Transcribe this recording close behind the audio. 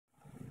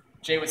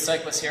Jay with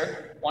Cyclist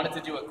here. Wanted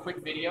to do a quick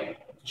video to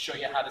show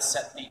you how to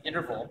set the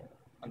interval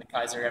on the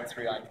Kaiser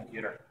M3i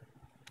computer.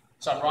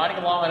 So I'm riding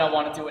along and I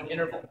want to do an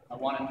interval. I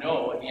want to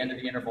know at the end of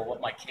the interval what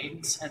my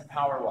cadence and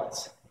power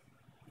was.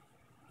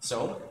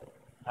 So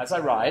as I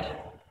ride,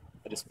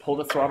 I just pull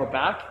the throttle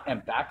back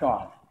and back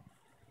on.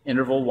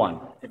 Interval 1.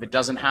 If it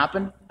doesn't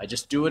happen, I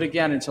just do it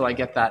again until I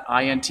get that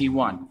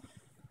INT1.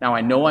 Now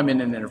I know I'm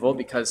in an interval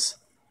because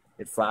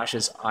it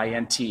flashes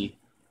INT in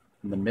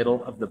the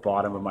middle of the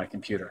bottom of my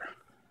computer.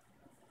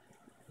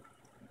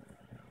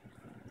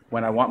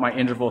 When I want my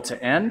interval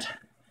to end,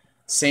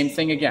 same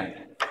thing again.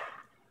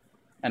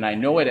 And I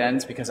know it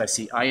ends because I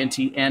see INT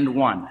end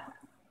 1.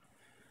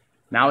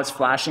 Now it's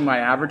flashing my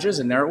averages,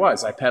 and there it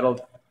was. I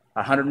pedaled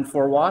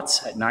 104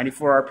 watts at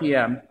 94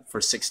 RPM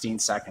for 16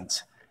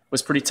 seconds. It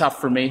was pretty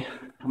tough for me.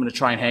 I'm going to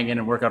try and hang in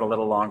and work out a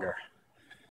little longer.